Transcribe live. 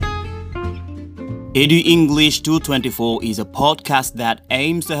Edu English 224 is a podcast that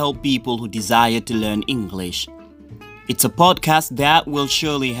aims to help people who desire to learn English. It's a podcast that will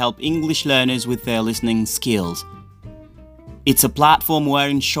surely help English learners with their listening skills. It's a platform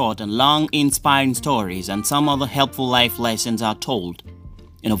wherein short and long inspiring stories and some other helpful life lessons are told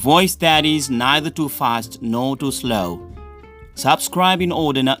in a voice that is neither too fast nor too slow. Subscribe in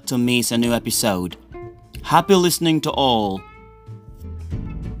order not to miss a new episode. Happy listening to all.